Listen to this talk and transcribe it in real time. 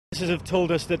witnesses have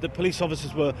told us that the police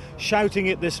officers were shouting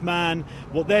at this man.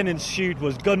 What then ensued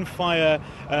was gunfire.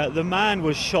 The man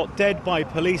was shot dead by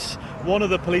police. One of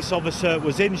the police officers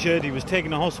was injured. He was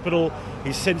taken to hospital.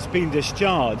 He's since been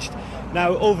discharged.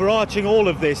 Now, overarching all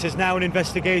of this is now an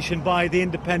investigation by the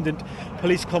Independent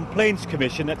Police Complaints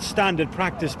Commission. That's standard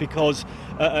practice because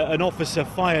an officer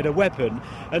fired a weapon.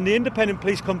 And the Independent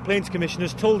Police Complaints Commission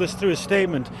has told us through a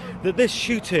statement that this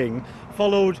shooting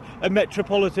followed a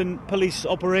Metropolitan Police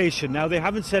operation. Now, they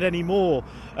haven't said any more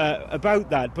about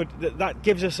that, but that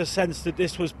gives us a sense that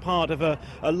this was part of a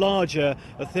larger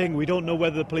thing. We don't know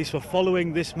whether the police were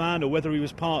following this man or whether he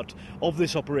was part of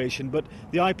this operation, but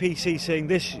the IPC saying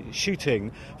this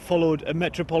shooting followed a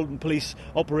Metropolitan Police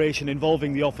operation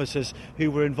involving the officers who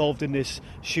were involved in this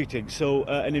shooting. So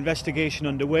an investigation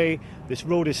underway. This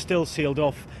road is still sealed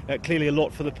off. Clearly a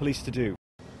lot for the police to do.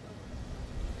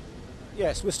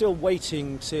 Yes, we're still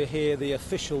waiting to hear the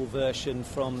official version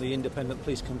from the Independent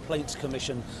Police Complaints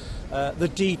Commission, the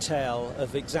detail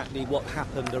of exactly what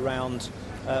happened around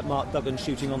Mark Duggan's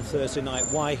shooting on Thursday night,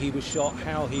 why he was shot,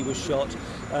 how he was shot,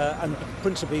 and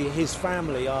principally his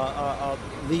family are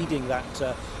leading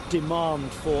that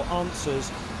demand for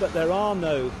answers, but there are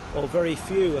no or very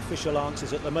few official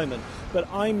answers at the moment. But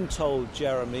I'm told,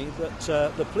 Jeremy, that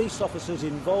the police officers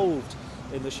involved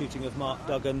in the shooting of Mark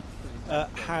Duggan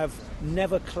have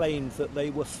never claimed that they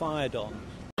were fired on.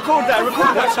 Record that,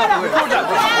 record that, record that.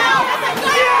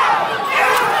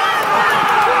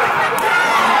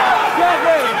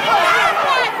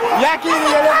 Get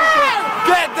them!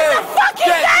 Get them! It's a fucking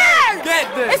girl! Get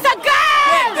them! It's a girl!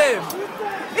 Get them!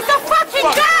 It's a fucking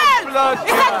girl! Blood.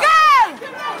 It's a girl!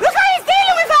 Look how he's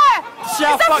dealing with her! It's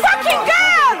a fucking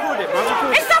girl!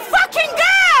 It's a fucking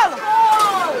girl!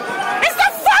 It's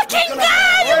a fucking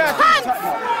girl, you cunt!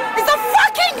 It's a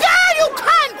fucking girl, you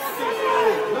cunt!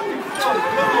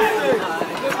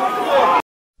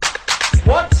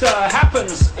 What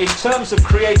happens in terms of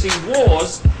creating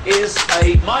wars is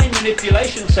a mind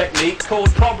manipulation technique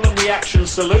called problem reaction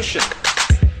solution.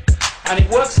 And it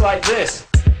works like this.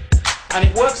 And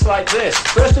it works like this.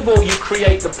 First of all, you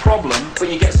create the problem, but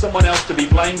you get someone else to be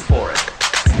blamed for it.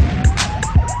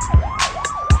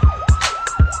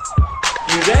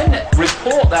 You then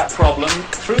report that problem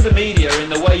through the media in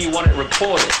the way you want it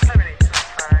reported.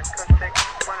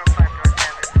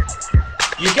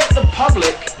 You get the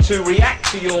public to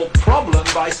react to your problem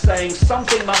by saying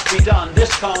something must be done,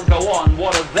 this can't go on,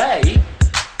 what are they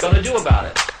going to do about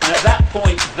it? And at that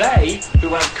point, they, who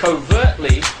have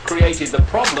covertly created the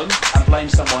problem and blame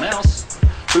someone else,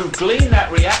 who glean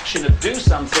that reaction to do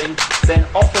something, then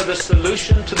offer the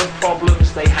solution to the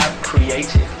problems they have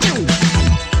created.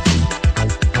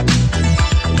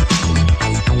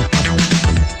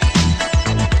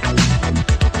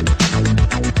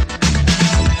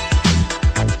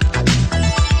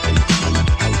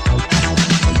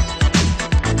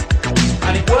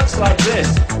 Like this.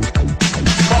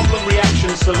 Problem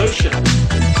reaction solution.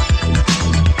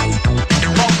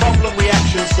 Problem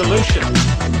reaction solution.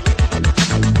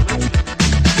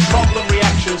 Problem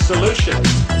reaction solution.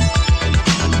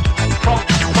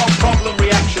 Problem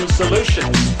reaction solution.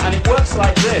 And it works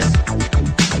like this.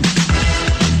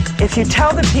 If you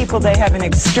tell the people they have an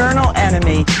external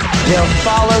enemy, they'll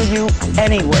follow you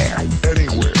anywhere.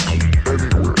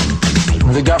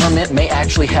 The government may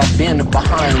actually have been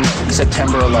behind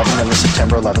September 11th and the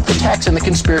September 11th attacks and the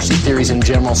conspiracy theories in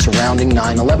general surrounding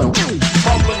 9/11.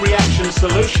 Problem reaction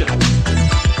solution.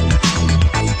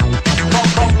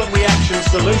 Problem reaction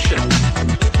solution.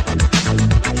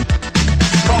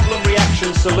 Problem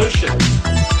reaction solution.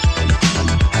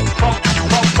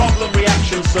 Problem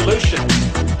reaction solution.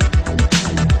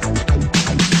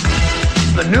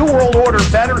 The New World Order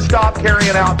better stop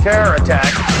carrying out terror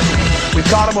attacks. We've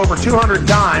caught them over 200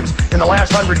 times in the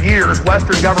last 100 years,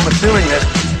 Western governments doing this.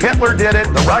 Hitler did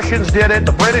it, the Russians did it,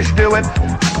 the British do it.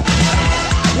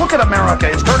 Look at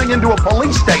America, it's turning into a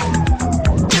police state.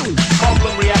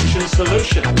 Problem reaction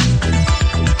solution.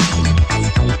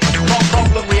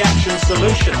 Problem reaction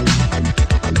solution.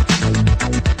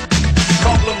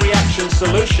 Problem reaction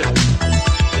solution.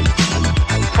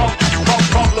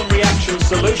 Problem reaction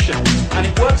solution. And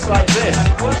it works like this. And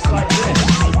it works like this.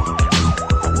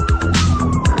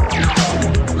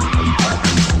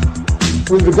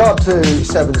 With regard to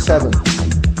 7/7,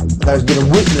 there's been a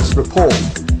witness report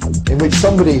in which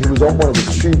somebody who was on one of the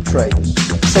tube trains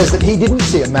says that he didn't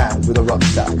see a man with a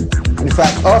rucksack. In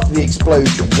fact, after the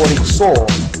explosion, what he saw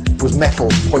was metal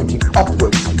pointing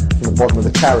upwards from the bottom of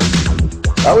the carriage.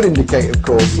 That would indicate, of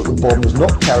course, that the bomb was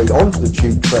not carried onto the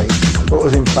tube train, but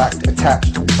was in fact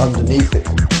attached underneath it.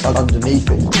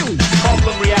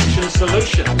 Problem reaction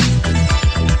solution.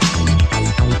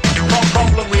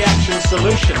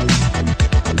 solution.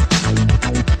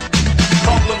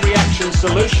 Problem reaction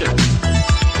solution.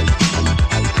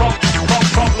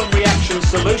 Problem reaction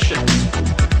solution.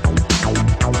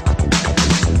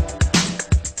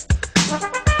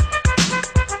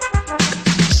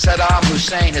 Saddam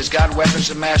Hussein has got weapons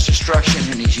of mass destruction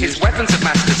and he's used... His weapons of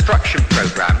mass destruction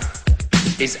program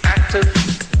is active,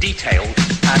 detailed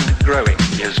and growing.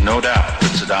 There's no doubt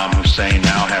that Saddam Hussein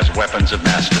now has weapons of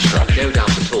mass destruction. No doubt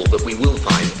at all that we will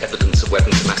find evidence of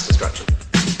weapons of mass destruction.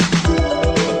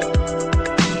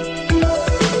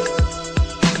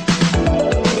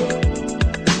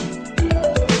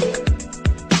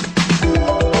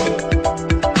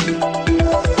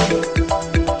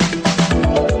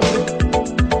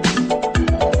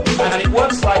 And it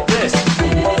works like this.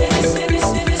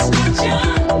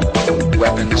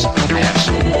 Weapons of mass.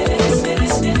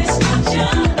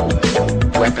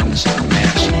 Weapons of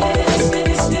mass.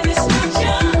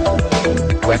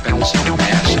 Weapons of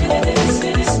mass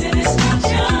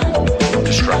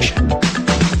destruction.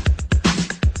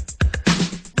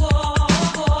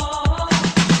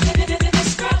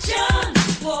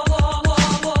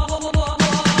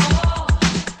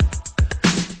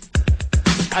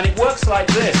 And it works like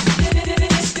this.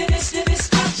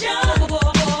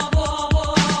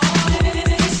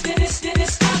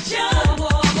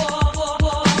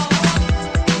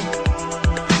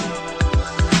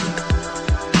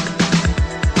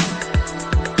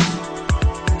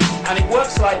 And it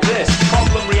works like this.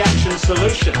 Problem reaction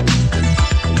solution.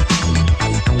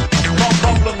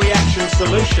 Problem reaction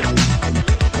solution.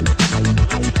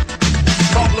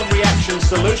 Problem reaction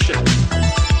solution.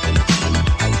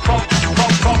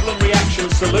 Problem reaction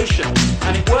solution.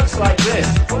 And it works like this.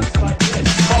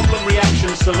 Problem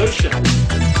reaction solution.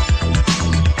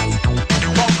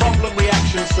 Problem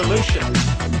reaction solution.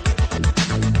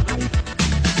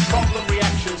 Problem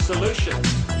reaction solution.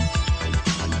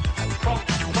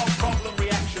 Problem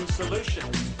reaction solution.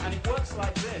 And it works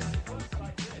like this.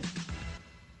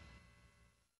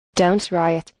 Don't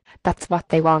riot. That's what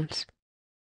they want.